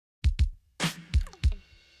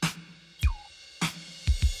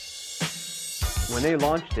When they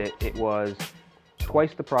launched it, it was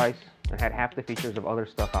twice the price and had half the features of other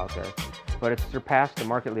stuff out there. But it surpassed the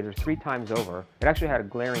market leaders 3 times over. It actually had a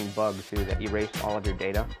glaring bug too that erased all of your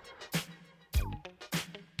data.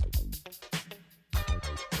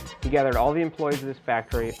 He gathered all the employees of this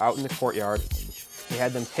factory out in the courtyard. He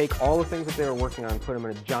had them take all the things that they were working on, put them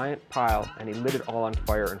in a giant pile, and he lit it all on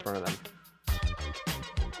fire in front of them.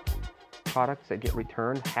 Products that get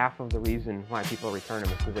returned, half of the reason why people return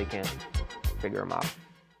them is because they can't figure them out.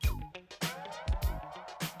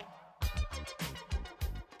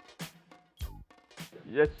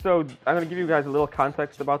 Yes, so I'm going to give you guys a little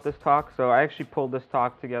context about this talk. So I actually pulled this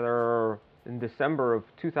talk together in December of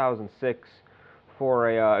 2006 for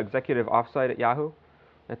a executive offsite at Yahoo.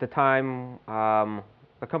 At the time,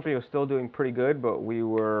 the company was still doing pretty good, but we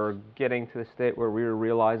were getting to the state where we were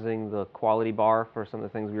realizing the quality bar for some of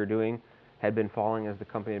the things we were doing had been falling as the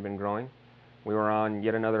company had been growing. We were on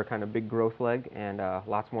yet another kind of big growth leg, and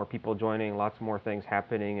lots more people joining, lots more things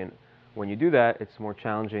happening, and when you do that, it's more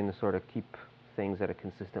challenging to sort of keep things at a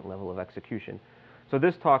consistent level of execution. So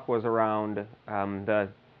this talk was around the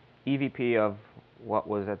EVP of what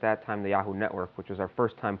was at that time the Yahoo Network, which was our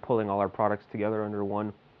first time pulling all our products together under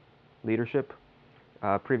one leadership.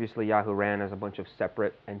 Previously, Yahoo ran as a bunch of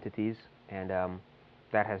separate entities, and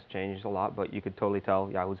that has changed a lot, but you could totally tell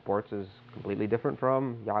Yahoo Sports is completely different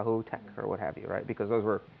from Yahoo Tech or what have you, right? Because those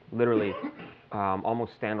were literally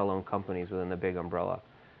almost standalone companies within the big umbrella.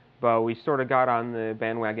 But we sort of got on the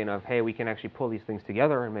bandwagon of, hey, we can actually pull these things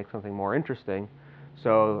together and make something more interesting.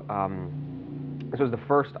 So this was the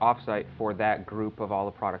first offsite for that group of all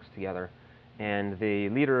the products together. And the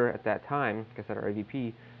leader at that time, like I said, our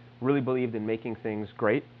AVP, really believed in making things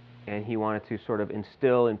great. And he wanted to sort of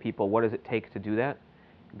instill in people what does it take to do that.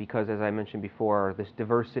 Because as I mentioned before, this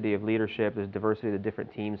diversity of leadership, this diversity of the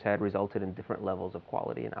different teams had resulted in different levels of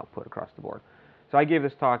quality and output across the board. So I gave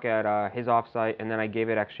this talk at his offsite, and then I gave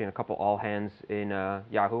it actually in a couple all-hands in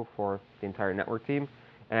Yahoo for the entire network team.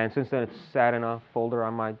 And since then, it's sat in a folder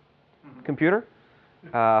on my computer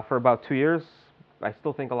for about 2 years. I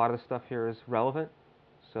still think a lot of the stuff here is relevant,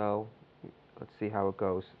 so let's see how it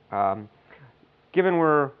goes. Given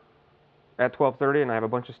we're at 12:30 and I have a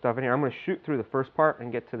bunch of stuff in here, I'm going to shoot through the first part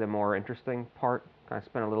and get to the more interesting part. Kind of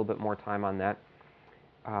spend a little bit more time on that.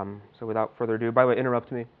 So without further ado, by the way,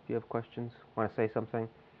 interrupt me if you have questions, want to say something.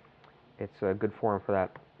 It's a good forum for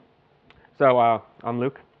that. So I'm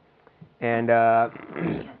Luke, and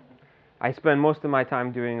I spend most of my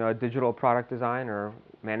time doing digital product design or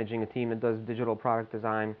managing a team that does digital product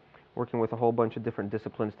design, working with a whole bunch of different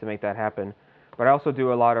disciplines to make that happen. But I also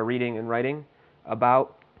do a lot of reading and writing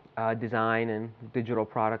about design and digital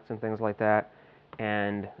products and things like that.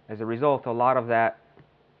 And as a result, a lot of that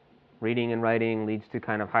reading and writing leads to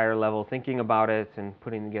kind of higher level thinking about it and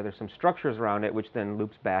putting together some structures around it, which then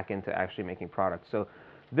loops back into actually making products. So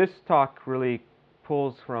this talk really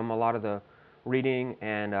pulls from a lot of the reading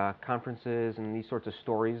and conferences and these sorts of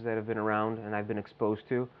stories that have been around and I've been exposed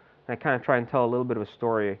to. And I kind of try and tell a little bit of a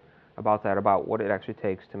story about that, about what it actually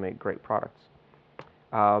takes to make great products.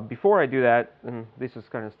 Before I do that, and this is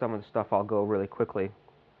kind of some of the stuff I'll go really quickly,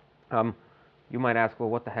 you might ask, well,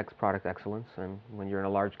 what the heck's product excellence? And when you're in a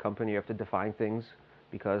large company, you have to define things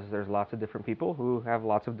because there's lots of different people who have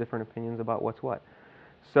lots of different opinions about what's what.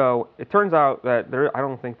 So it turns out that I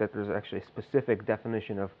don't think that there's actually a specific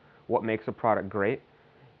definition of what makes a product great.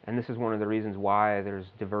 And this is one of the reasons why there's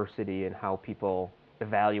diversity in how people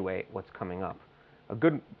evaluate what's coming up. A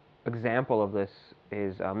good example of this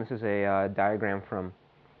is a diagram from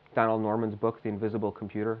Donald Norman's book, The Invisible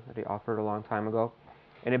Computer, that he authored a long time ago.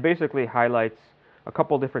 And it basically highlights a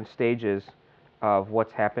couple different stages of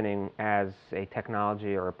what's happening as a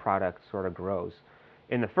technology or a product sort of grows.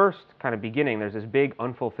 In the first kind of beginning, there's this big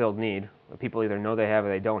unfulfilled need that people either know they have or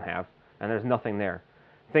they don't have, and there's nothing there.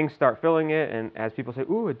 Things start filling it, and as people say,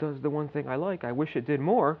 ooh, it does the one thing I like, I wish it did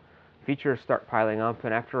more, features start piling up,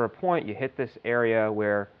 and after a point, you hit this area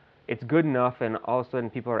where it's good enough, and all of a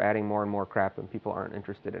sudden people are adding more and more crap, and people aren't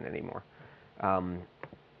interested in it anymore.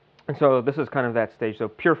 And so this is kind of that stage. So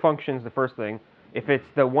pure function is the first thing. If it's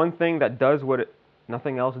the one thing that does what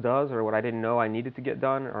nothing else does, or what I didn't know I needed to get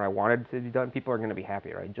done, or I wanted to be done, people are going to be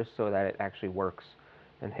happy, right? Just so that it actually works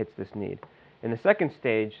and hits this need. In the second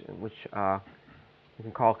stage, which you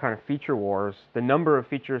can call kind of feature wars, the number of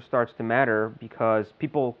features starts to matter because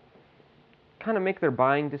people kind of make their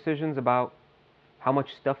buying decisions about how much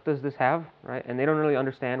stuff does this have, right? And they don't really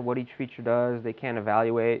understand what each feature does. They can't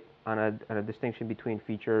evaluate on a distinction between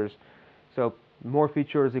features. So more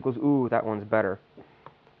features equals, ooh, that one's better.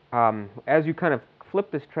 As you kind of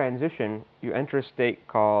flip this transition, you enter a state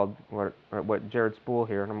called what Jared Spool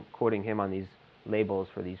here, and I'm quoting him on these labels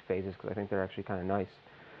for these phases because I think they're actually kind of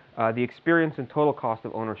nice. The experience and total cost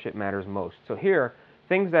of ownership matters most. So here,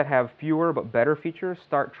 things that have fewer but better features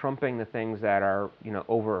start trumping the things that are,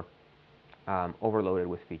 overloaded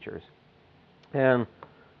with features. And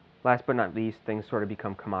last but not least, things sort of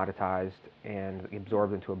become commoditized and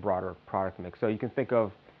absorbed into a broader product mix. So you can think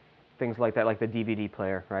of things like that, like the DVD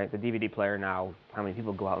player, right? The DVD player now, how many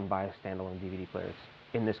people go out and buy a standalone DVD player?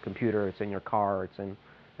 It's in this computer, it's in your car, it's in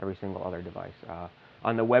every single other device.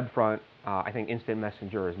 On the web front, I think Instant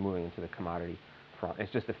Messenger is moving into the commodity front.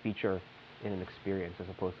 It's just a feature in an experience as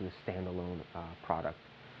opposed to the standalone product,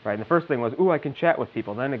 right? And the first thing was, ooh, I can chat with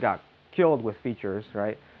people. Then it got killed with features,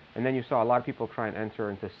 right? And then you saw a lot of people try and enter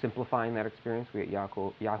into simplifying that experience. We at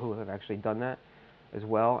Yahoo have actually done that as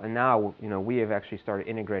well. And now, we have actually started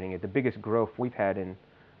integrating it. The biggest growth we've had in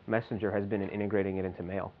Messenger has been in integrating it into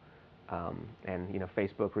mail. And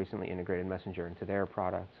Facebook recently integrated Messenger into their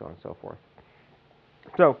product, so on and so forth.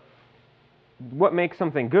 So what makes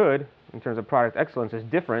something good in terms of product excellence is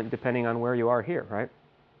different depending on where you are here, right?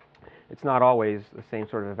 It's not always the same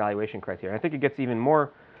sort of evaluation criteria. I think it gets even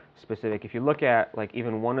more specific. If you look at like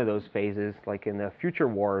even one of those phases, like in the Future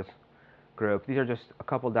Wars group, these are just a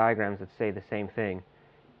couple diagrams that say the same thing.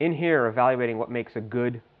 In here, evaluating what makes a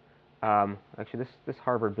good, actually this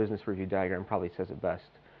Harvard Business Review diagram probably says it best.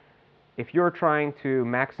 If you're trying to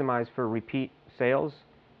maximize for repeat sales,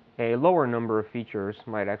 a lower number of features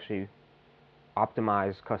might actually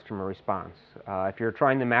optimize customer response. If you're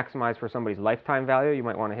trying to maximize for somebody's lifetime value, you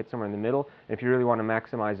might want to hit somewhere in the middle. And if you really want to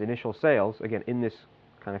maximize initial sales, again, in this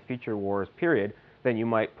kind of feature wars period, then you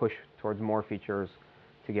might push towards more features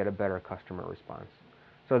to get a better customer response.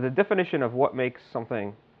 So the definition of what makes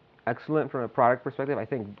something excellent from a product perspective, I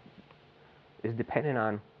think, is dependent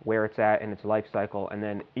on where it's at in its life cycle, and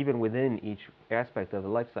then even within each aspect of the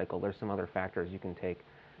life cycle, there's some other factors you can take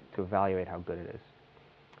to evaluate how good it is.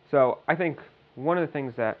 So I think one of the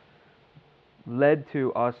things that led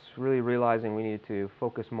to us really realizing we needed to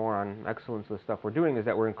focus more on excellence with the stuff we're doing is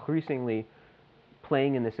that we're increasingly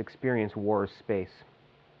playing in this experience wars space.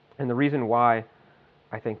 And the reason why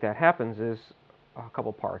I think that happens is a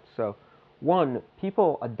couple parts. So one,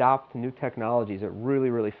 people adopt new technologies at really,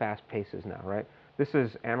 really fast paces now, right? This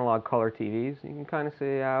is analog color TVs. You can kind of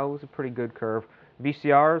say, yeah, it was a pretty good curve.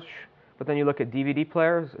 VCRs, but then you look at DVD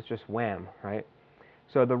players, it's just wham, right?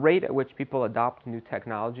 So the rate at which people adopt new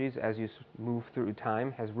technologies as you move through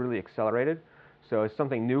time has really accelerated. So as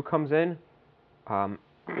something new comes in,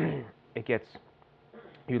 it gets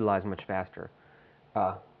utilized much faster.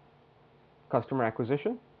 Customer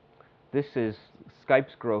acquisition. This is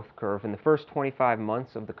Skype's growth curve. In the first 25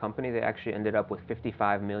 months of the company, they actually ended up with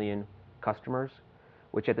 55 million customers,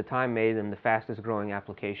 which at the time made them the fastest growing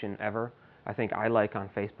application ever. I think iLike on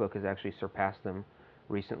Facebook has actually surpassed them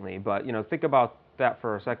recently. But think about that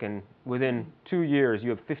for a second. Within 2 years, you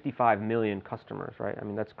have 55 million customers, right? I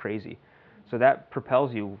mean, that's crazy. So that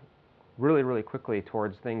propels you really, really quickly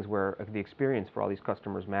towards things where the experience for all these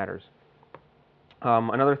customers matters.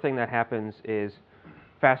 Another thing that happens is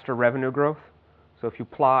faster revenue growth. So if you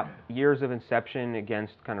plot years of inception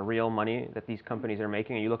against kind of real money that these companies are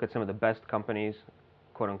making, and you look at some of the best companies,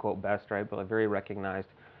 quote unquote best, right, but very recognized,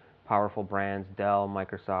 powerful brands, Dell,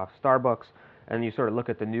 Microsoft, Starbucks, and you sort of look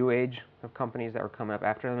at the new age of companies that were coming up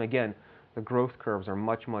after them, again, the growth curves are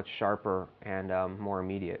much, much sharper and more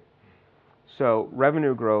immediate. So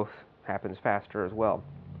revenue growth happens faster as well.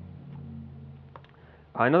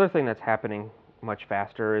 Another thing that's happening much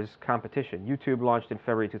faster is competition. YouTube launched in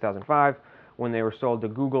February 2005. When they were sold to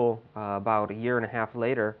Google about a year and a half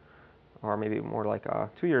later, or maybe more like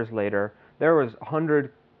 2 years later, there was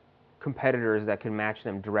 100 competitors that can match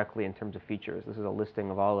them directly in terms of features. This is a listing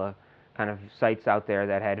of all the kind of sites out there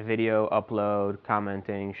that had video upload,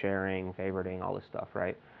 commenting, sharing, favoriting, all this stuff,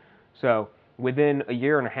 right? So within a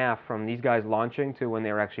year and a half from these guys launching to when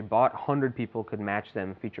they were actually bought, 100 people could match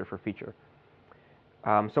them feature for feature.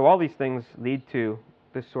 So all these things lead to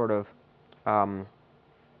this sort of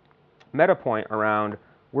meta point around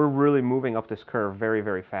we're really moving up this curve very,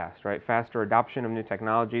 very fast, right? Faster adoption of new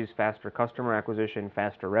technologies, faster customer acquisition,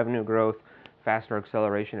 faster revenue growth, faster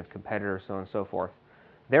acceleration of competitors, so on and so forth.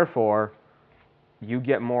 Therefore, you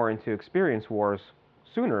get more into experience wars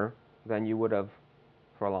sooner than you would have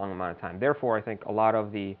for a long amount of time. Therefore, I think a lot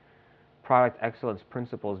of the product excellence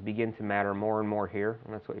principles begin to matter more and more here,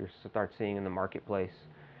 and that's what you start seeing in the marketplace,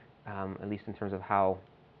 at least in terms of how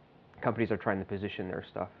companies are trying to position their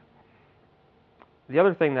stuff. The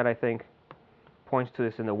other thing that I think points to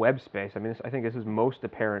this in the web space, I think this is most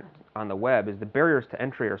apparent on the web, is the barriers to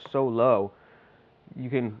entry are so low. You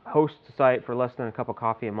can host a site for less than a cup of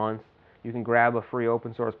coffee a month. You can grab a free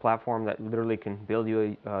open source platform that literally can build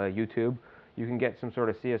you a YouTube. You can get some sort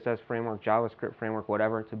of CSS framework, JavaScript framework,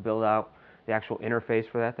 whatever, to build out the actual interface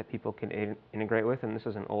for that people can integrate with. And this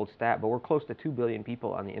is an old stat, but we're close to 2 billion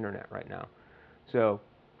people on the internet right now. So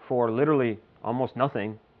for literally almost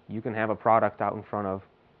nothing, you can have a product out in front of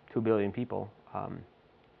 2 billion people.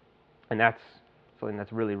 And that's something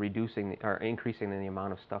that's really reducing or increasing the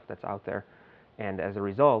amount of stuff that's out there. And as a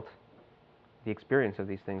result, the experience of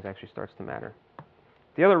these things actually starts to matter.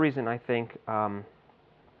 The other reason I think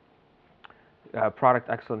product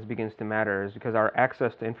excellence begins to matter is because our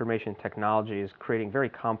access to information technology is creating very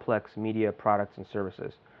complex media products and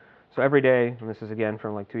services. So every day, and this is again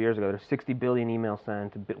from like 2 years ago, there's 60 billion emails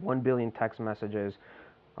sent, 1 billion text messages,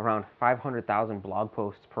 around 500,000 blog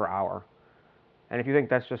posts per hour. And if you think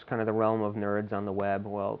that's just kind of the realm of nerds on the web,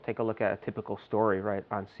 well, take a look at a typical story, right,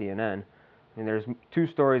 on CNN. I mean, there's 2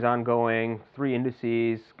 stories ongoing, 3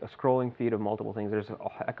 indices, a scrolling feed of multiple things. There's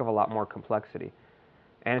a heck of a lot more complexity.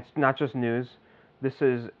 And it's not just news. This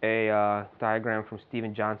is a diagram from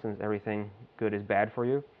Steven Johnson's Everything Good is Bad for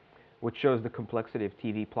You, which shows the complexity of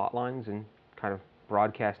TV plot lines and kind of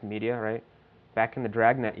broadcast media, right? Back in the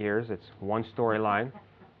Dragnet years, it's one storyline,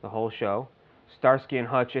 the whole show. Starsky and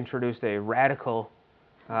Hutch introduced a radical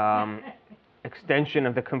extension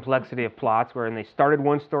of the complexity of plots, wherein they started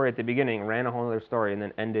one story at the beginning, ran a whole other story, and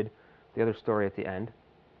then ended the other story at the end.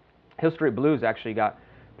 Hill Street Blues actually got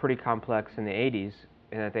pretty complex in the 80s,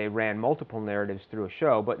 in that they ran multiple narratives through a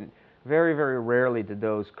show, but very, very rarely did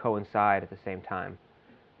those coincide at the same time.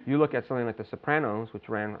 You look at something like The Sopranos, which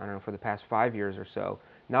ran, I don't know, for the past 5 years or so,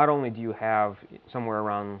 not only do you have somewhere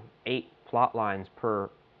around 8 plot lines per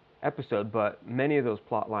episode, but many of those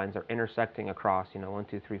plot lines are intersecting across, 1,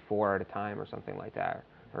 2, 3, 4 at a time or something like that,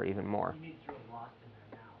 or even more. You need to throw Lost in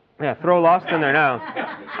there now. Yeah, throw Lost in there now.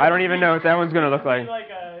 I don't even know what that one's going to look like. Like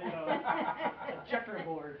a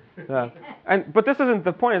checkerboard. Yeah. But this isn't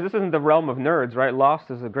the point. This isn't the realm of nerds, right?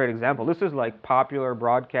 Lost is a great example. This is like popular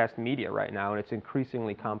broadcast media right now, and it's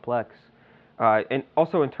increasingly complex. And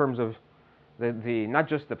also in terms of the not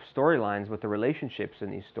just the storylines, but the relationships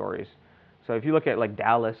in these stories. So if you look at like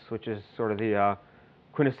Dallas, which is sort of the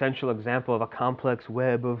quintessential example of a complex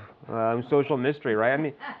web of social mystery, right? I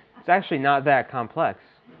mean, it's actually not that complex.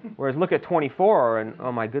 Whereas look at 24, and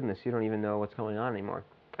oh my goodness, you don't even know what's going on anymore.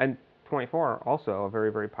 And 24, also a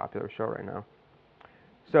very, very popular show right now.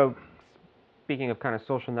 So speaking of kind of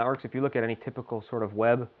social networks, if you look at any typical sort of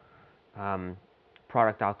web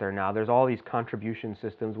product out there now, there's all these contribution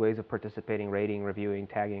systems, ways of participating, rating, reviewing,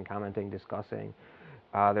 tagging, commenting, discussing.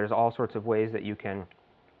 There's all sorts of ways that you can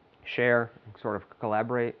share, sort of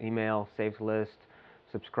collaborate, email, saved list,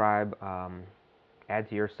 subscribe, add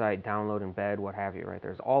to your site, download, embed, what have you, right?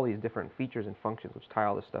 There's all these different features and functions which tie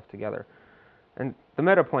all this stuff together. And the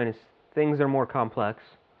meta point is things are more complex,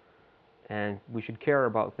 and we should care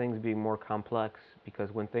about things being more complex, because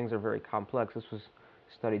when things are very complex, this was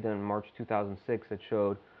a study done in March 2006 that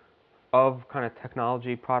showed of kind of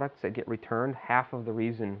technology products that get returned, half of the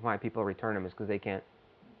reason why people return them is because they can't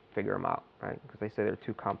figure them out, right? Because they say they're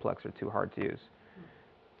too complex or too hard to use.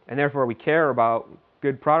 And therefore we care about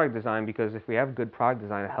good product design, because if we have good product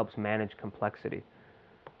design, it helps manage complexity.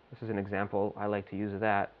 This is an example I like to use of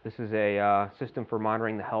that. This is a system for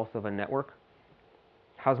monitoring the health of a network.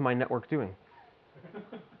 How's my network doing?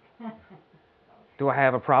 Do I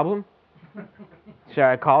have a problem? Should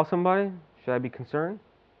I call somebody? Should I be concerned?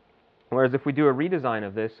 Whereas if we do a redesign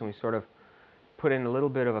of this and we sort of put in a little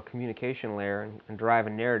bit of a communication layer and drive a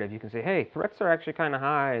narrative, you can say, hey, threats are actually kind of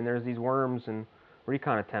high, and there's these worms and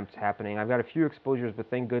recon attempts happening. I've got a few exposures, but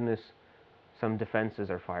thank goodness some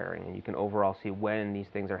defenses are firing, and you can overall see when these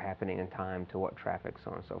things are happening in time, to what traffic,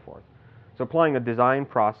 so on and so forth. So applying a design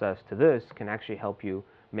process to this can actually help you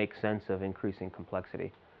make sense of increasing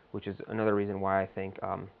complexity, which is another reason why I think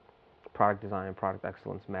product design and product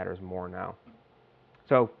excellence matters more now.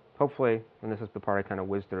 So hopefully, and this is the part I kind of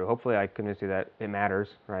whizzed through, hopefully I convinced you that it matters,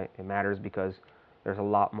 right? It matters because there's a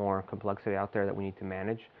lot more complexity out there that we need to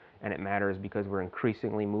manage. And it matters because we're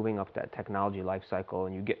increasingly moving up that technology life cycle,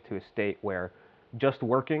 and you get to a state where just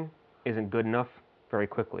working isn't good enough very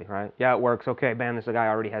quickly, right? Yeah, it works. Okay, bam, this guy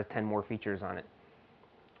already has 10 more features on it.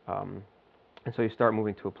 And so you start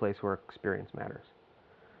moving to a place where experience matters.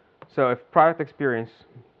 So if product experience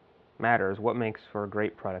matters, what makes for a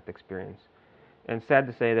great product experience? And sad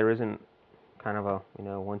to say, there isn't kind of a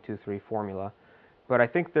 1, 2, 3 formula, but I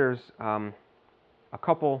think there's a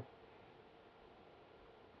couple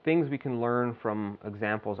things we can learn from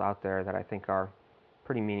examples out there that I think are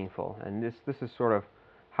pretty meaningful. And this is sort of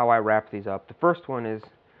how I wrap these up. The first one is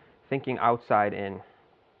thinking outside in.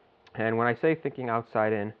 And when I say thinking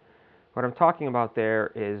outside in, What I'm talking about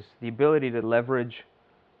there is the ability to leverage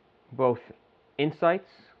both insights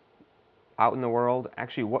out in the world,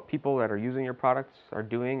 actually what people that are using your products are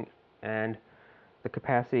doing, and the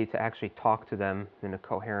capacity to actually talk to them in a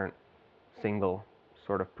coherent, single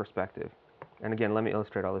sort of perspective. And again, let me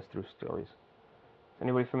illustrate all this through stories.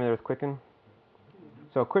 Anybody familiar with Quicken?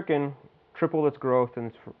 So Quicken tripled its growth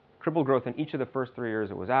and tripled growth in each of the first 3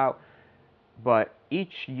 years it was out. But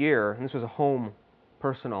each year, and this was a home,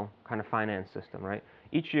 personal kind of finance system, right?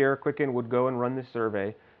 Each year, Quicken would go and run this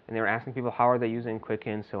survey, and they were asking people how are they using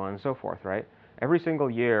Quicken, so on and so forth, right? Every single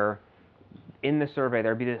year, in the survey,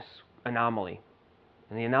 there'd be this anomaly.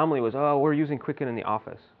 And the anomaly was, oh, we're using Quicken in the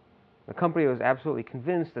office. The company was absolutely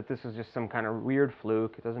convinced that this is just some kind of weird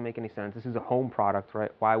fluke. It doesn't make any sense. This is a home product,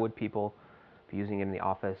 right? Why would people be using it in the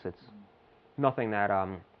office? It's nothing that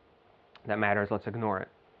that matters. Let's ignore it.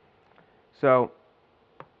 So,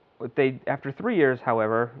 after 3 years,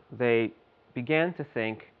 however, they began to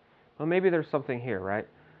think, well, maybe there's something here, right?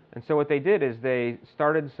 And so what they did is they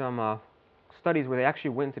started some studies where they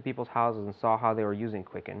actually went to people's houses and saw how they were using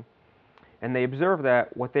Quicken. And they observed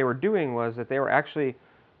that what they were doing was that they were actually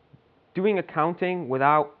doing accounting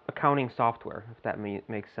without accounting software, if that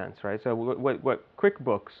makes sense, right? So what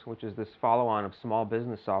QuickBooks, which is this follow-on of small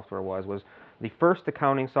business software, was the first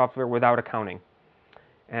accounting software without accounting.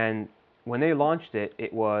 And when they launched it,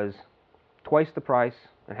 it was twice the price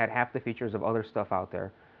and had half the features of other stuff out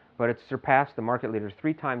there. But it surpassed the market leaders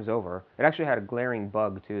 3 times over. It actually had a glaring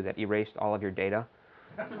bug, too, that erased all of your data.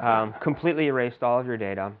 Completely erased all of your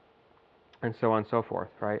data, and so on and so forth,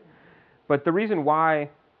 right? But the reason why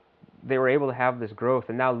they were able to have this growth,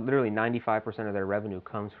 and now literally 95% of their revenue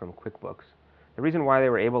comes from QuickBooks. The reason why they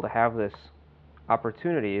were able to have this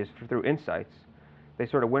opportunity is through insights. They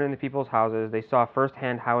sort of went into people's houses, they saw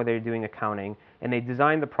firsthand how they were doing accounting, and they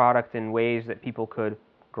designed the product in ways that people could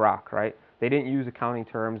grok, right? They didn't use accounting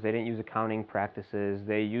terms, they didn't use accounting practices,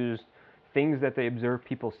 they used things that they observed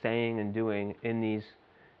people saying and doing in these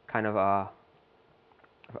kind of,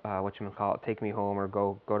 take me home or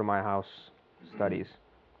go to my house studies.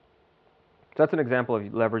 So that's an example of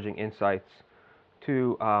leveraging insights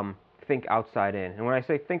to think outside in. And when I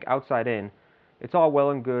say think outside in, it's all well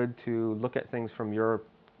and good to look at things from your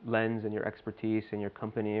lens and your expertise in your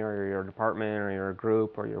company or your department or your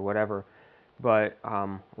group or your whatever. But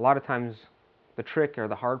a lot of times the trick or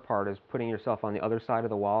the hard part is putting yourself on the other side of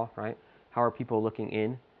the wall, right? How are people looking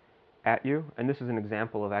in at you? And this is an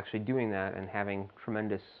example of actually doing that and having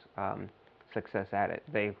tremendous success at it.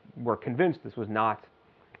 They were convinced this was not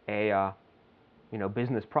a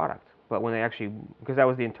business product. But when they actually, because that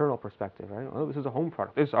was the internal perspective, right? Oh, this is a home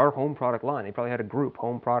product. This is our home product line. They probably had a group,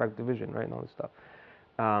 home product division, right, and all this stuff.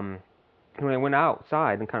 When they went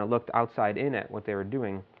outside and kind of looked outside in at what they were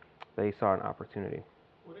doing, they saw an opportunity.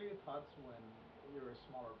 What are your thoughts when you're a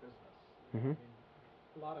smaller business? Mm-hmm. I mean,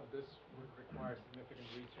 a lot of this would require significant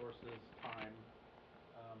resources, time.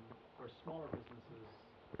 For smaller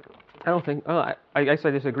businesses, I don't think. I guess I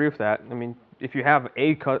disagree with that. I mean, if you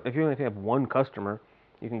only have one customer,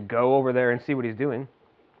 you can go over there and see what he's doing,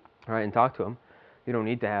 right, and talk to him. You don't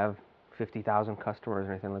need to have 50,000 customers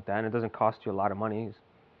or anything like that, and it doesn't cost you a lot of money. Just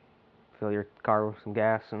fill your car with some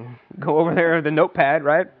gas and go over there with a notepad,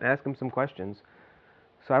 right, ask him some questions.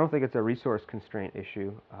 So I don't think it's a resource constraint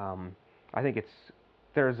issue. I think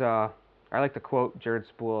I like to quote Jared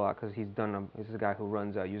Spool because he's a guy who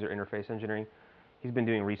runs user interface engineering. He's been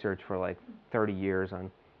doing research for like 30 years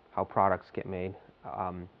on how products get made.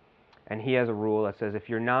 And he has a rule that says if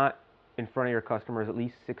you're not in front of your customers at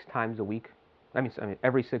least 6 times a week, I mean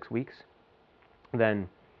every 6 weeks, then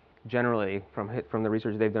generally from the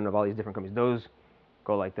research they've done of all these different companies, those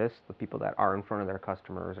go like this. The people that are in front of their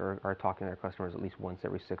customers or are talking to their customers at least once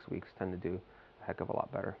every 6 weeks tend to do a heck of a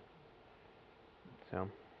lot better. So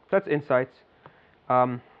that's insights.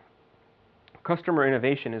 Customer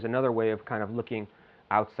innovation is another way of kind of looking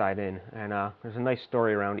outside in. And there's a nice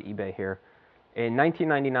story around eBay here. In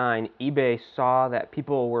 1999, eBay saw that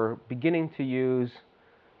people were beginning to use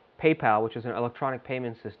PayPal, which is an electronic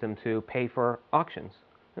payment system, to pay for auctions.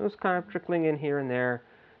 It was kind of trickling in here and there.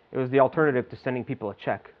 It was the alternative to sending people a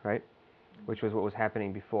check, right? Which was what was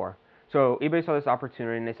happening before. So eBay saw this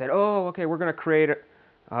opportunity and they said, oh, okay, we're going to create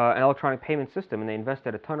an electronic payment system. And they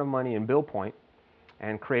invested a ton of money in BillPoint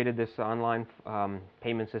and created this online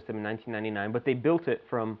payment system in 1999. But they built it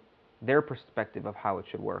from their perspective of how it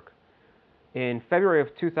should work. In February of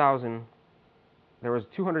 2000, there was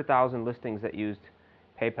 200,000 listings that used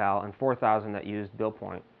PayPal and 4,000 that used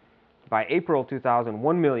BillPoint. By April 2000,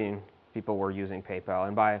 1 million people were using PayPal.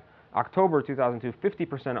 And by October 2002,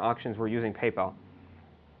 50% of auctions were using PayPal.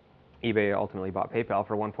 eBay ultimately bought PayPal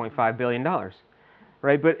for $1.5 billion,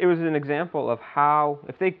 right? But it was an example of how,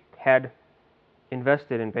 if they had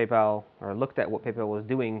invested in PayPal or looked at what PayPal was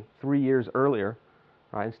doing 3 years earlier,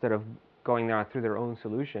 right, instead of going there through their own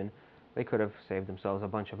solution, they could have saved themselves a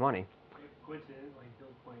bunch of money. Coincidentally,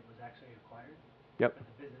 BuildPoint was actually acquired. Yep. But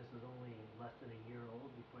the business was only less than a year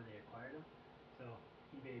old before they acquired them. So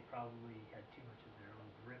eBay probably had too much of their own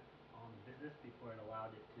grip on the business before it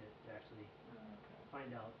allowed it to actually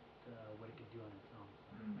find out what it could do on its own.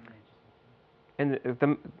 So it's an interesting thing.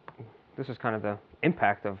 And this is kind of the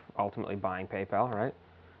impact of ultimately buying PayPal, right?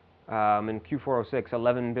 In Q4 06,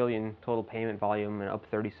 11 billion total payment volume and up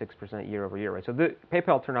 36% year over year, right? So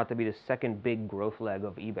PayPal turned out to be the second big growth leg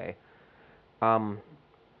of eBay.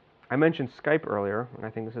 I mentioned Skype earlier, and I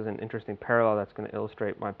think this is an interesting parallel that's going to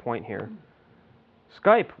illustrate my point here.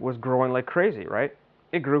 Skype was growing like crazy, right?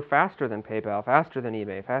 It grew faster than PayPal, faster than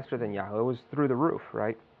eBay, faster than Yahoo. It was through the roof,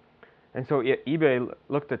 right? And so eBay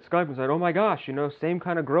looked at Skype and said, oh my gosh, you know, same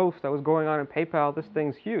kind of growth that was going on in PayPal, this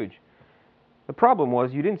thing's huge. The problem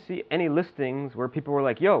was you didn't see any listings where people were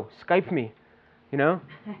like, yo, Skype me, you know?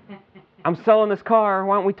 I'm selling this car,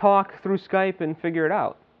 why don't we talk through Skype and figure it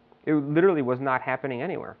out? It literally was not happening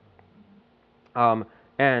anywhere.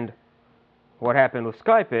 And what happened with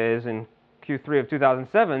Skype is in Q3 of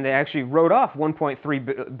 2007, they actually wrote off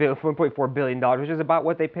 $1.4 billion, which is about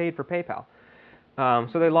what they paid for PayPal.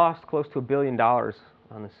 So they lost close to $1 billion on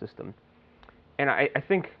the system. And I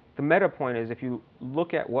think the meta point is if you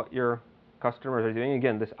look at what your customers are doing,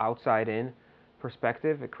 again, this outside-in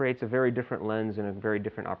perspective, it creates a very different lens and a very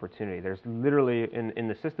different opportunity. There's literally, in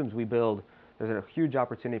the systems we build, there's a huge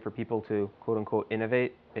opportunity for people to, quote-unquote,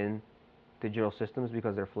 innovate in digital systems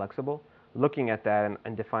because they're flexible. Looking at that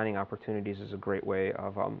and defining opportunities is a great way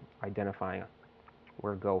of identifying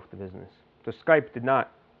where to go with the business. So Skype did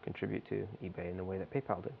not contribute to eBay in the way that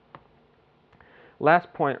PayPal did.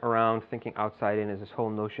 Last point around thinking outside in is this whole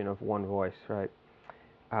notion of one voice, right?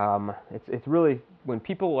 It's really, when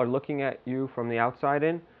people are looking at you from the outside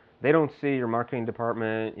in, they don't see your marketing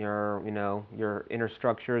department, your inner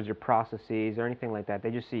structures, your processes, or anything like that.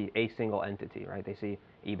 They just see a single entity, right? They see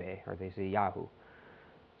eBay or they see Yahoo.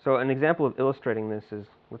 So an example of illustrating this is,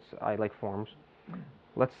 I like forms.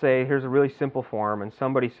 Let's say here's a really simple form, and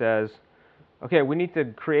somebody says, okay, we need to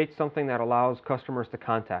create something that allows customers to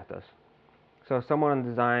contact us. So someone in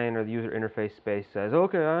design or the user interface space says,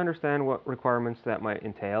 okay, I understand what requirements that might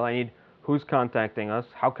entail. I need who's contacting us,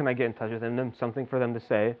 how can I get in touch with them, something for them to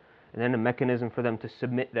say, and then a mechanism for them to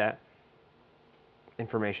submit that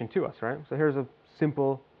information to us, right? So here's a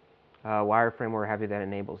simple wireframe or have you that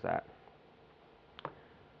enables that.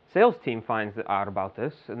 Sales team finds out about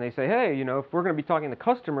this, and they say, hey, you know, if we're going to be talking to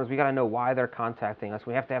customers, we got to know why they're contacting us.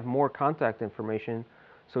 We have to have more contact information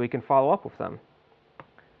so we can follow up with them.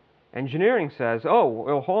 Engineering says, oh,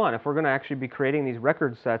 well, hold on. If we're going to actually be creating these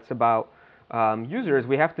record sets about users,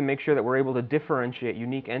 we have to make sure that we're able to differentiate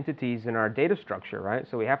unique entities in our data structure, right?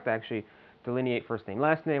 So we have to actually delineate first name,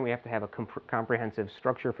 last name. We have to have a comprehensive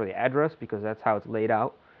structure for the address because that's how it's laid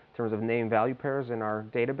out in terms of name-value pairs in our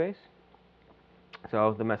database.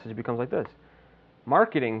 So the message becomes like this.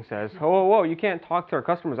 Marketing says, whoa, whoa, you can't talk to our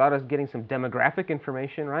customers without us getting some demographic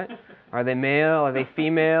information, right? Are they male? Are they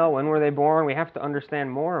female? When were they born? We have to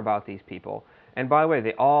understand more about these people. And by the way,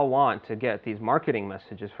 they all want to get these marketing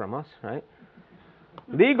messages from us, right?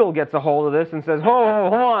 Legal gets a hold of this and says,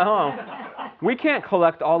 hold on. We can't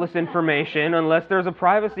collect all this information unless there's a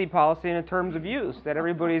privacy policy and a terms of use that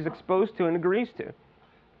everybody's exposed to and agrees to.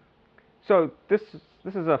 So this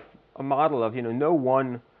is a model of, no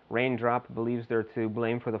one raindrop believes they're to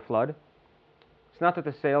blame for the flood. It's not that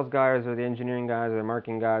the sales guys or the engineering guys or the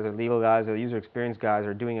marketing guys or the legal guys or the user experience guys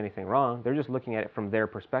are doing anything wrong. They're just looking at it from their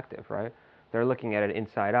perspective, right? They're looking at it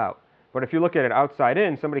inside out. But if you look at it outside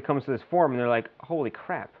in, somebody comes to this forum and they're like, holy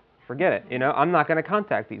crap, forget it. I'm not going to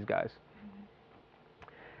contact these guys.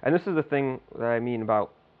 And this is the thing that I mean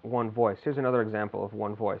about one voice. Here's another example of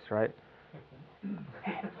one voice, right?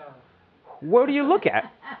 What do you look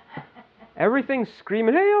at? Everything's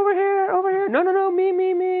screaming, hey, over here, no,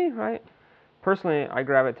 me, right? Personally, I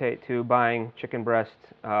gravitate to buying chicken breast,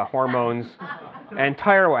 hormones, and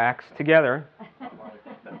tire wax together.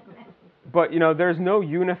 But, there's no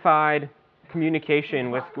unified communication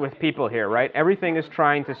with people here, right? Everything is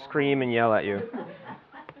trying to scream and yell at you.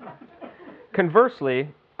 Conversely,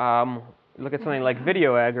 look at something like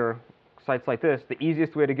VideoEgg or sites like this. The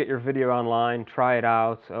easiest way to get your video online, try it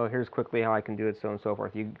out. Oh, here's quickly how I can do it, so on and so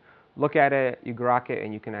forth. You look at it, you grok it,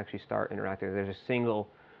 and you can actually start interacting. There's a single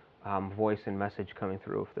voice and message coming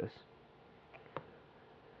through with this.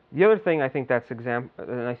 The other thing I think that's a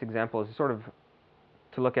nice example is sort of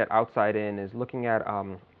to look at outside in is looking at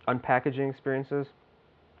unpackaging experiences.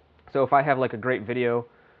 So if I have like a great video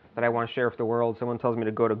that I want to share with the world, someone tells me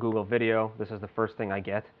to go to Google Video, this is the first thing I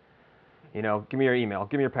get. You know, give me your email,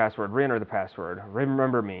 give me your password, re-enter the password,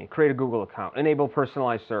 remember me, create a Google account, enable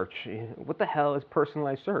personalized search. What the hell is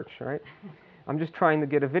personalized search, right? I'm just trying to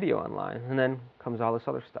get a video online, and then comes all this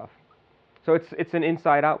other stuff. So it's an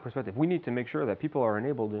inside-out perspective. We need to make sure that people are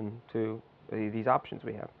enabled into these options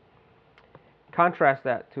we have. Contrast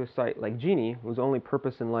that to a site like Genie, whose only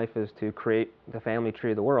purpose in life is to create the family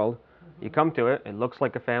tree of the world. You come to it, it looks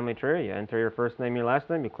like a family tree. You enter your first name, your last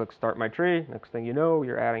name, you click Start My Tree. Next thing you know,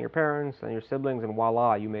 you're adding your parents and your siblings, and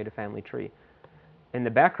voila, you made a family tree. In the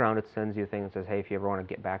background, it sends you a thing that says, hey, if you ever want to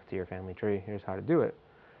get back to your family tree, here's how to do it.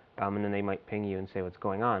 And then they might ping you and say what's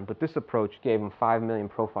going on. But this approach gave them 5 million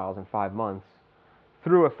profiles in 5 months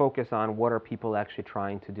through a focus on what are people actually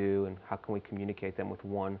trying to do and how can we communicate them with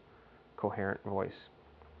one coherent voice.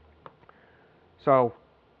 So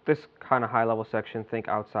this kind of high-level section, think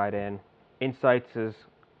outside in. Insights is,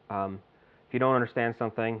 if you don't understand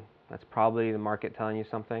something, that's probably the market telling you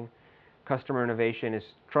something. Customer innovation is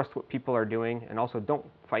trust what people are doing and also don't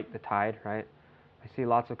fight the tide, right? I see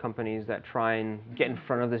lots of companies that try and get in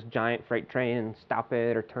front of this giant freight train and stop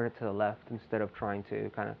it or turn it to the left instead of trying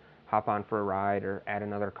to kind of hop on for a ride or add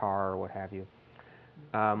another car or what have you.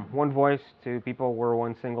 One voice to people, we're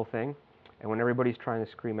one single thing. And when everybody's trying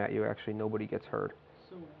to scream at you, actually nobody gets heard.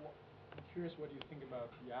 So I'm curious, what do you think about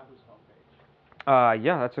Yahoo's homepage?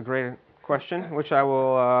 Yeah, that's a great question, which I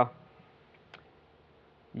will...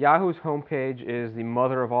 Yahoo's homepage is the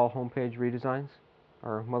mother of all homepage redesigns,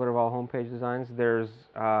 or mother of all homepage designs. There's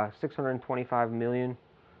 625 million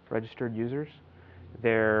registered users.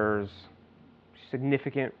 There's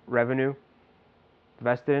significant revenue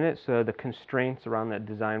vested in it, so the constraints around that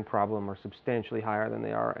design problem are substantially higher than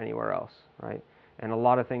they are anywhere else, right? And a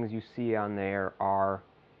lot of things you see on there are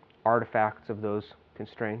artifacts of those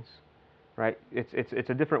constraints, right? It's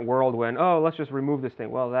a different world when, oh, let's just remove this thing.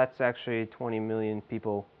 Well, that's actually 20 million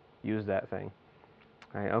people use that thing,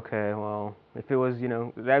 right? Okay, well, if it was, you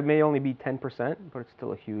know, that may only be 10%, but it's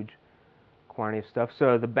still a huge quantity of stuff.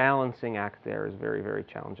 So the balancing act there is very, very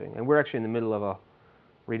challenging. And we're actually in the middle of a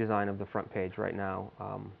redesign of the front page right now,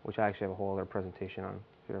 which I actually have a whole other presentation on.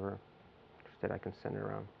 If you're ever interested, I can send it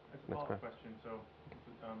around. As a follow-up question, so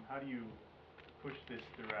how do you push this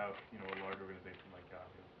throughout, you know, a large organization like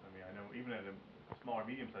Yahoo? I mean, I know even at a smaller,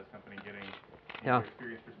 medium-sized company, getting your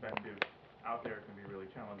experience perspective out there can be really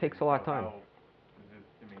challenging. Takes a lot of time.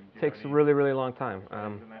 Takes a any really, really long time.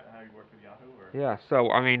 Isn't that how you work with Yahoo? Or? Yeah,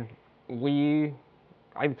 so I mean,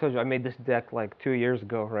 I told you I made this deck like 2 years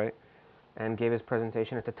ago, right? And gave his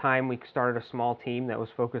presentation. At the time, we started a small team that was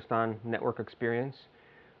focused on network experience.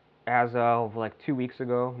 As of like 2 weeks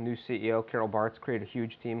ago, new CEO Carol Bartz created a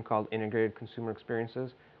huge team called Integrated Consumer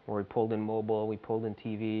Experiences, where we pulled in mobile, we pulled in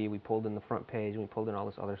TV, we pulled in the front page, and we pulled in all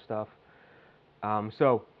this other stuff.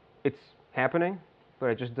 So it's happening, but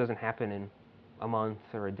it just doesn't happen in a month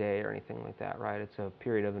or a day or anything like that, right? It's a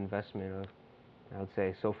period of investment of, I would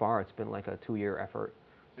say, so far it's been like a 2-year effort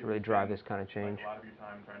to really drive this kind of change. Like a lot of your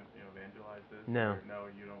time trying to evangelize this? No. No,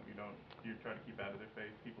 you don't. Do you try to keep out of their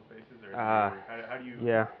people's faces, or how do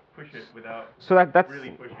you push it without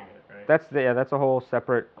really pushing it? Right. That's a whole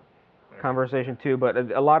separate conversation too.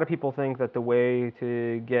 But a lot of people think that the way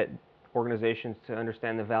to get organizations to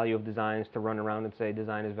understand the value of design is to run around and say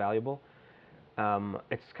design is valuable.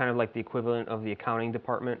 It's kind of like the equivalent of the accounting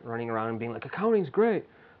department running around and being like, accounting's great.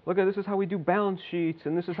 Look at this is how we do balance sheets,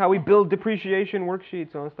 and this is how we build depreciation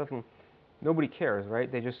worksheets and all that stuff. And nobody cares,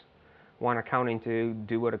 right? They just want accounting to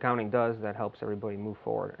do what accounting does that helps everybody move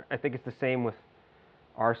forward. I think it's the same with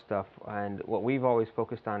our stuff, and what we've always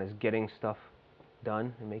focused on is getting stuff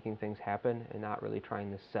done and making things happen and not really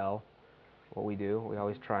trying to sell what we do. We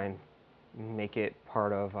always try and make it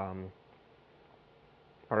part of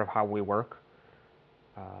how we work.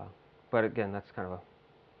 But again, that's kind of a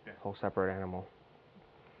whole separate animal.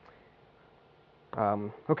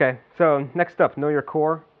 Okay, so next up, know your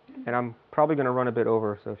core. And I'm probably going to run a bit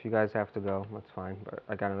over, so if you guys have to go, that's fine. But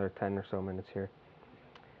I got another 10 or so minutes here.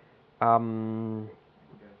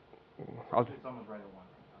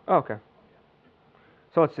 Okay.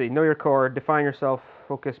 So let's see, know your core, define yourself,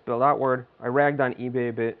 focus, build outward. I ragged on eBay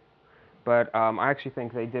a bit, but I actually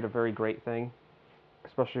think they did a very great thing,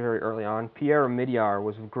 especially very early on. Pierre Omidyar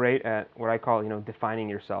was great at what I call, defining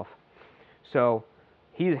yourself. So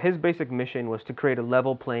his basic mission was to create a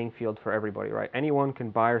level playing field for everybody, right? Anyone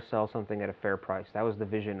can buy or sell something at a fair price. That was the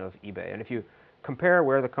vision of eBay. And if you compare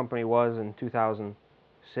where the company was in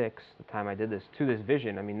 2006, the time I did this, to this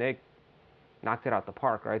vision, I mean, they knocked it out the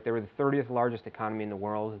park, right? They were the 30th largest economy in the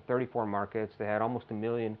world, in 34 markets. They had almost 1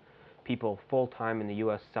 million people full-time in the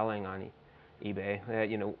U.S. selling on eBay. They had,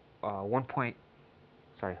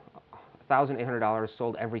 $1,800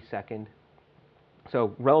 sold every second.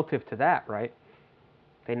 So relative to that, right,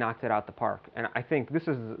 they knocked it out the park. And I think this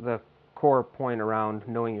is the core point around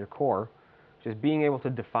knowing your core, just being able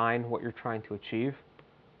to define what you're trying to achieve.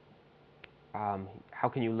 How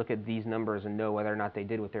can you look at these numbers and know whether or not they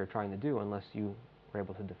did what they were trying to do unless you were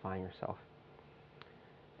able to define yourself?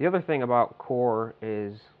 The other thing about core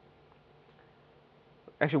is,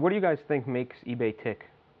 actually, what do you guys think makes eBay tick?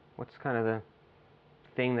 What's kind of the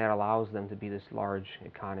thing that allows them to be this large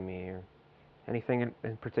economy, or anything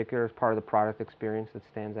in particular as part of the product experience that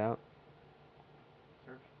stands out?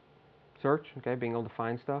 Search, okay, being able to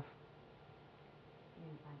find stuff.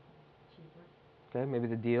 Okay, maybe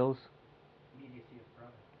the deals. Immediacy of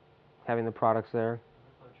product. Having the products there.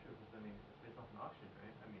 That's not true, because I mean, it's based off an auction,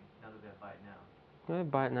 right? I mean, now that they have buy it now. Yeah,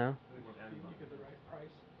 buy it now. You get the right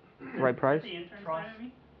price. Right price. The intern side of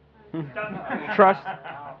me? Trust.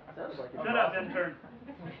 Shut up, intern.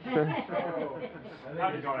 I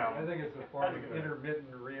think it's a form of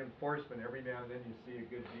intermittent reinforcement. Every now and then you see a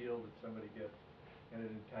good deal that somebody gets, and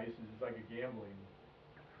it entices. It's like a gambling.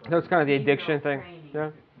 So it's kind of the addiction thing.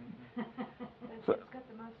 Yeah. So, it's got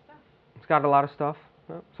the most stuff. it's got a lot of stuff.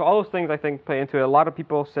 Yeah. So all those things I think play into it. A lot of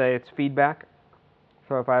people say it's feedback.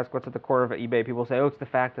 So if I ask what's at the core of eBay, people say, oh, it's the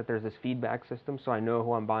fact that there's this feedback system, so I know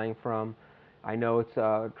who I'm buying from. I know it's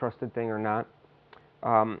a trusted thing or not.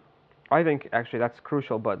 I think actually that's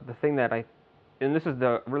crucial, but the thing that and this is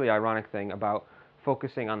the really ironic thing about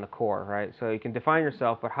focusing on the core, right? So you can define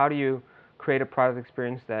yourself, but how do you create a product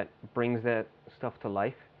experience that brings that stuff to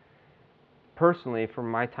life? Personally,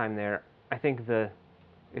 from my time there, I think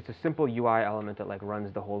it's a simple UI element that like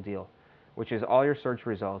runs the whole deal, which is all your search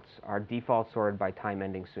results are default sorted by time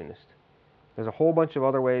ending soonest. There's a whole bunch of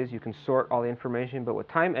other ways you can sort all the information, but what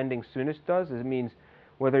time ending soonest does is it means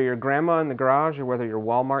whether you're grandma in the garage or whether you're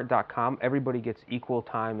Walmart.com, everybody gets equal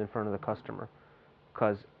time in front of the customer,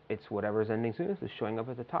 because it's whatever's ending soonest is showing up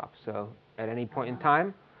at the top. So at any point in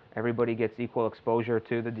time, everybody gets equal exposure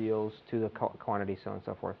to the deals, to the quantity, so on and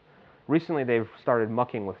so forth. Recently, they've started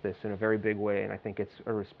mucking with this in a very big way, and I think it's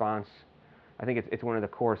a response. I think it's one of the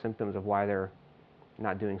core symptoms of why they're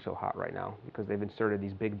not doing so hot right now, because they've inserted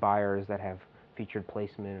these big buyers that have featured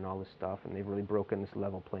placement and all this stuff, and they've really broken this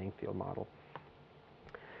level playing field model.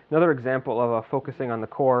 Another example of focusing on the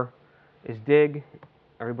core is Digg.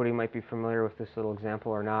 Everybody might be familiar with this little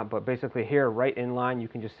example or not, but basically here, right in line, you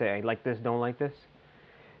can just say, I like this, don't like this.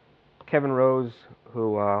 Kevin Rose,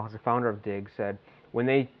 who was the founder of Digg, said when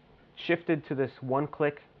they shifted to this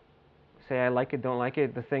one-click, say I like it, don't like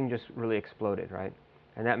it, the thing just really exploded, right?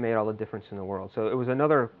 And that made all the difference in the world. So it was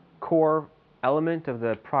another core element of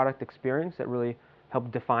the product experience that really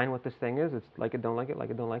helped define what this thing is. It's like it, don't like it, like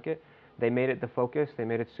it, don't like it. They made it the focus. They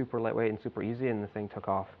made it super lightweight and super easy, and the thing took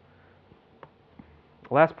off.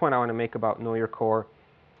 The last point I want to make about Know Your Core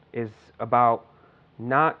is about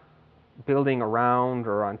not building around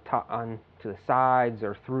or on to the sides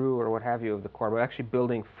or through or what have you of the core, but actually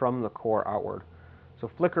building from the core outward.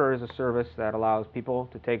 So Flickr is a service that allows people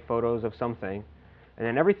to take photos of something, and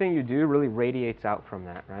then everything you do really radiates out from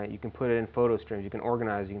that, right? You can put it in photo streams, you can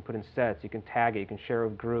organize, you can put in sets, you can tag it, you can share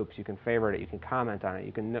with groups, you can favorite it, you can comment on it,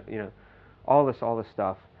 you can, all this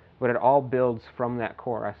stuff. But it all builds from that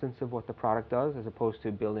core essence of what the product does, as opposed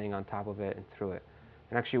to building on top of it and through it.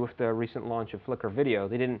 And actually, with the recent launch of Flickr Video,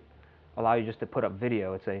 they didn't allow you just to put up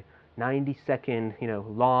video. It's a 90-second,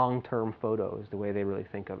 long-term photo is the way they really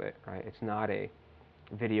think of it, right? It's not a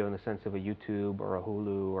video in the sense of a YouTube or a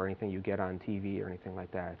Hulu or anything you get on TV or anything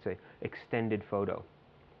like that. It's a extended photo,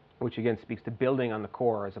 which again speaks to building on the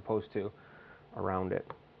core as opposed to around it.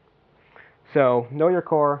 So know your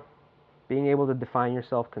core, being able to define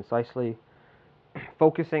yourself concisely,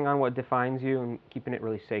 focusing on what defines you and keeping it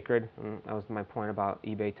really sacred. And that was my point about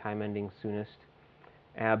eBay time ending soonest.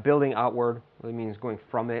 Building outward really means going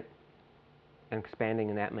from it and expanding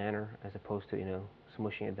in that manner as opposed to,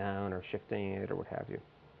 smushing it down or shifting it or what have you.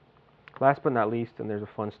 Last but not least, and there's a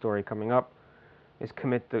fun story coming up, is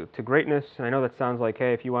commit to greatness. And I know that sounds like,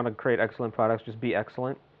 hey, if you want to create excellent products, just be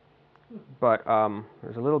excellent. But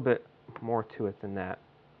there's a little bit more to it than that.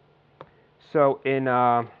 So in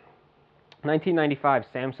 1995,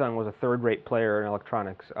 Samsung was a third-rate player in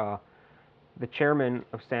electronics. The chairman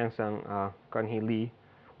of Samsung, Gun-Hee Lee,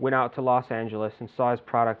 went out to Los Angeles and saw his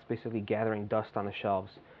products basically gathering dust on the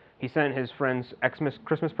shelves. He sent his friends Xmas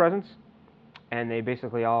Christmas presents, and they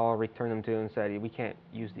basically all returned them to him and said, we can't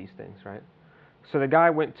use these things, right? So the guy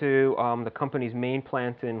went to the company's main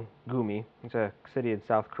plant in Gumi. It's a city in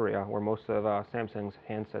South Korea where most of Samsung's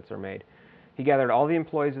handsets are made. He gathered all the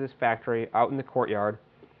employees of this factory out in the courtyard.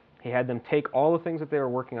 He had them take all the things that they were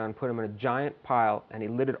working on, put them in a giant pile, and he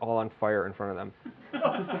lit it all on fire in front of them.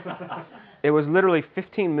 It was literally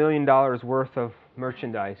 $15 million worth of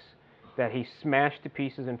merchandise that he smashed to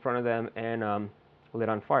pieces in front of them and lit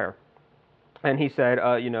on fire. And he said,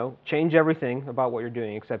 you know, change everything about what you're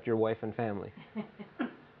doing except your wife and family.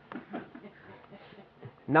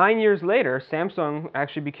 9 years later, Samsung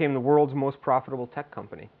actually became the world's most profitable tech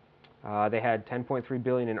company. They had 10.3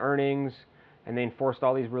 billion in earnings, and they enforced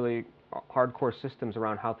all these really hardcore systems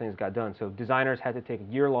around how things got done. So designers had to take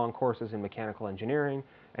year-long courses in mechanical engineering,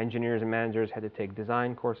 engineers and managers had to take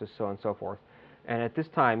design courses, so on and so forth. And at this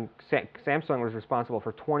time, Samsung was responsible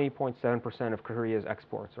for 20.7% of Korea's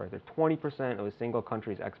exports, right? They're 20% of a single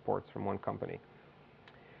country's exports from one company.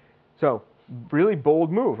 So, really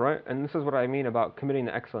bold move, right? And this is what I mean about committing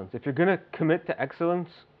to excellence. If you're going to commit to excellence,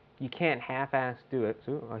 you can't half-ass do it.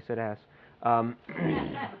 So, I said ass. You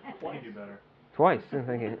do better. Twice, I'm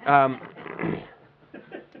thinking.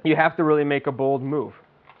 You have to really make a bold move.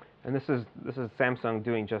 And this is Samsung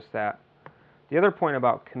doing just that. The other point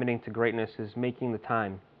about committing to greatness is making the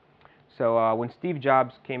time. So when Steve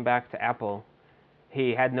Jobs came back to Apple,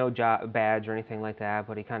 he had no job badge or anything like that,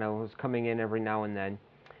 but he kind of was coming in every now and then.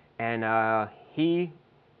 And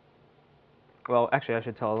well, actually, I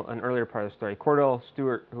should tell an earlier part of the story. Cordell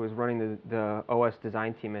Stewart, who was running the OS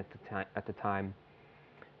design team at the time,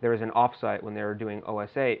 there was an offsite when they were doing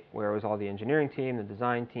OS 8, where it was all the engineering team, the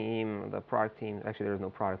design team, the product team. Actually, there was no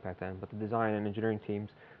product back then, but the design and engineering teams,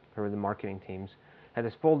 or the marketing teams, had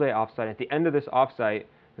this full-day offsite. At the end of this offsite,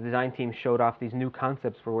 the design team showed off these new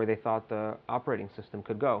concepts for where they thought the operating system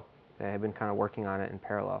could go. They had been kind of working on it in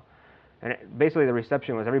parallel. And basically, the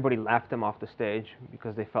reception was everybody laughed them off the stage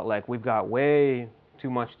because they felt like we've got way too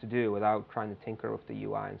much to do without trying to tinker with the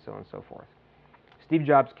UI and so on and so forth. Steve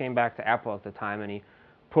Jobs came back to Apple at the time, and he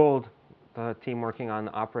pulled the team working on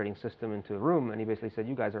the operating system into a room, and he basically said,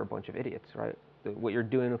 you guys are a bunch of idiots, right? What you're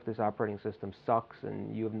doing with this operating system sucks,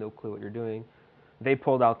 and you have no clue what you're doing. They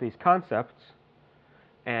pulled out these concepts,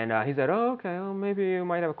 and he said, oh, okay, well, maybe you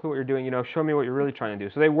might have a clue what you're doing. You know, show me what you're really trying to do.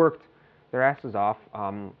 So they worked their asses off,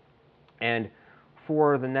 and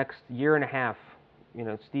for the next year and a half, you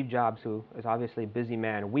know, Steve Jobs, who is obviously a busy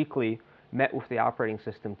man, weekly met with the operating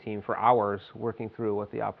system team for hours working through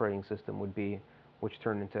what the operating system would be, which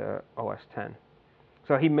turned into OS X.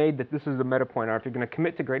 So he made that this is the meta point. If you're going to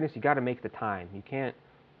commit to greatness, you got to make the time. You can't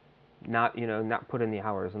not put in the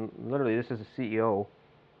hours. And literally, this is a CEO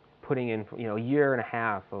putting in a year and a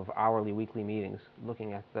half of hourly, weekly meetings,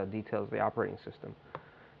 looking at the details of the operating system.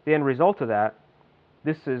 The end result of that,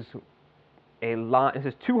 this is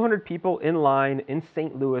 200 people in line in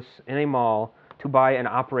St. Louis in a mall to buy an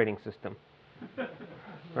operating system.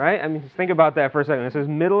 Right? I mean, just think about that for a second. This is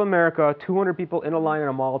middle America, 200 people in a line in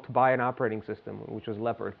a mall to buy an operating system, which was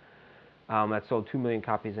Leopard. That sold 2 million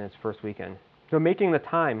copies in its first weekend. So making the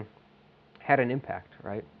time had an impact,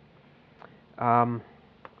 right? The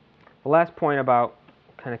last point about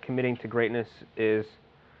kind of committing to greatness is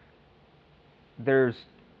there's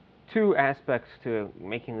two aspects to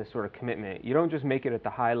making this sort of commitment. You don't just make it at the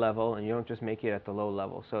high level, and you don't just make it at the low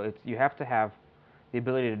level. So you have to have the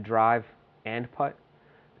ability to drive and putt.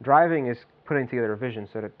 Driving is putting together a vision.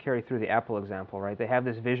 So to carry through the Apple example, right? They have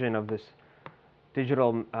this vision of this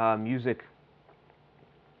digital music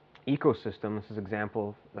ecosystem. This is an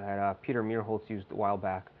example that Peter Meerholz used a while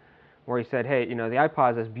back, where he said, hey, the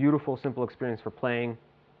iPod is this beautiful, simple experience for playing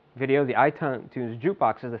video. The iTunes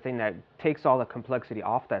Jukebox is the thing that takes all the complexity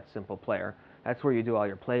off that simple player. That's where you do all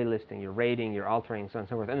your playlisting, your rating, your altering, so on and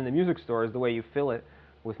so forth. And then the music store is the way you fill it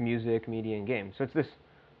with music, media, and games. So it's this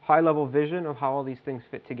high-level vision of how all these things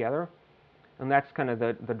fit together, and that's kind of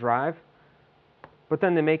the drive. But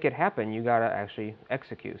then to make it happen, you got to actually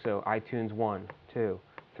execute. So iTunes 1, 2,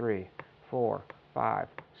 3, 4, 5,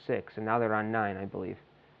 6, and now they're on 9, I believe.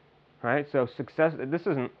 Right? So success, this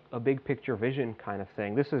isn't a big picture vision kind of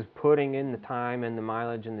thing. This is putting in the time and the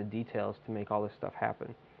mileage and the details to make all this stuff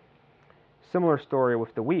happen. Similar story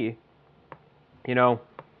with the Wii.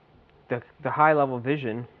 The high-level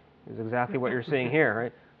vision is exactly what you're seeing here,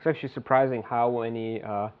 right? It's actually surprising how many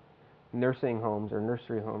nursing homes or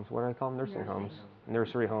nursery homes, what do I call them? Nursing homes.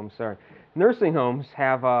 Nursery homes, sorry. Nursing homes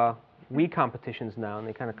have Wii competitions now, and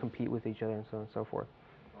they kind of compete with each other and so on and so forth.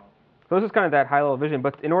 So this is kind of that high-level vision,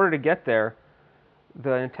 but in order to get there, the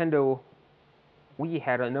Nintendo Wii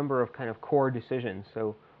had a number of kind of core decisions.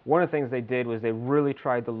 So one of the things they did was they really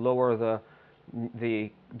tried to lower the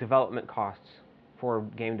development costs for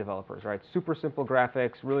game developers, right? Super simple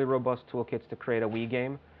graphics, really robust toolkits to create a Wii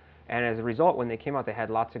game. And as a result, when they came out, they had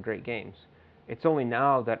lots of great games. It's only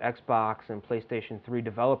now that Xbox and PlayStation 3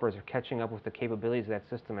 developers are catching up with the capabilities of that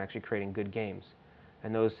system, actually creating good games.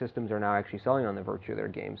 And those systems are now actually selling on the virtue of their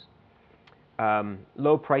games.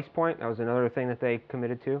 Low price point, that was another thing that they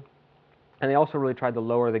committed to. And they also really tried to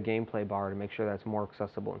lower the gameplay bar to make sure that's more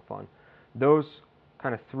accessible and fun. Those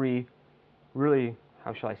kind of three really,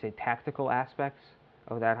 how shall I say, tactical aspects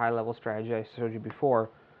of that high-level strategy I showed you before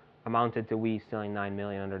amounted to Wii selling 9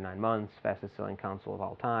 million under 9 months, fastest selling console of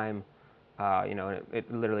all time. You know,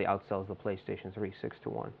 it literally outsells the PlayStation 3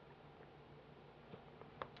 6-1.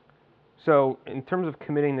 So in terms of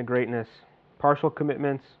committing to greatness, partial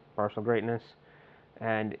commitments, partial greatness,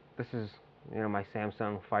 and this is, you know, my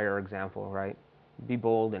Samsung Fire example, right? Be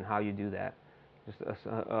bold in how you do that. Just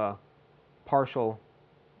a partial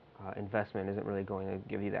investment isn't really going to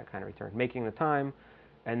give you that kind of return. Making the time,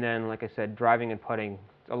 and then, like I said, driving and putting.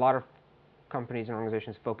 A lot of companies and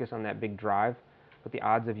organizations focus on that big drive, but the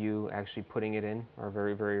odds of you actually putting it in are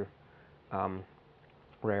very, very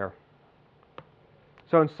rare.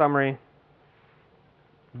 So in summary,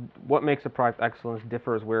 what makes a product excellence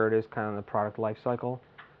differs where it is kind of in the product life cycle.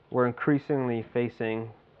 We're increasingly facing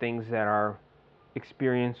things that are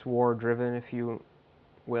experience war driven, if you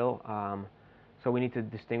will. So we need to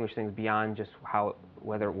distinguish things beyond just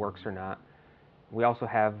whether it works or not. We also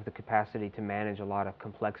have the capacity to manage a lot of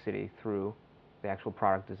complexity through the actual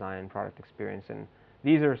product design, product experience, and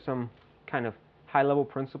these are some kind of high-level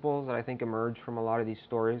principles that I think emerge from a lot of these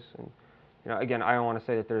stories. And you know, again, I don't want to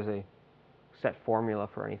say that there's a set formula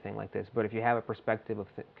for anything like this, but if you have a perspective of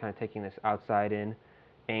kind of taking this outside-in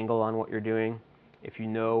angle on what you're doing, if you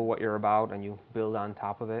know what you're about and you build on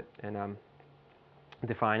top of it and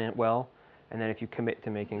define it well, and then if you commit to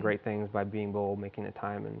making great things by being bold, making the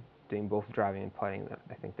time, and doing both driving and putting,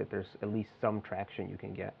 I think that there's at least some traction you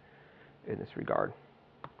can get in this regard.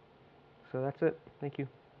 So that's it. Thank you.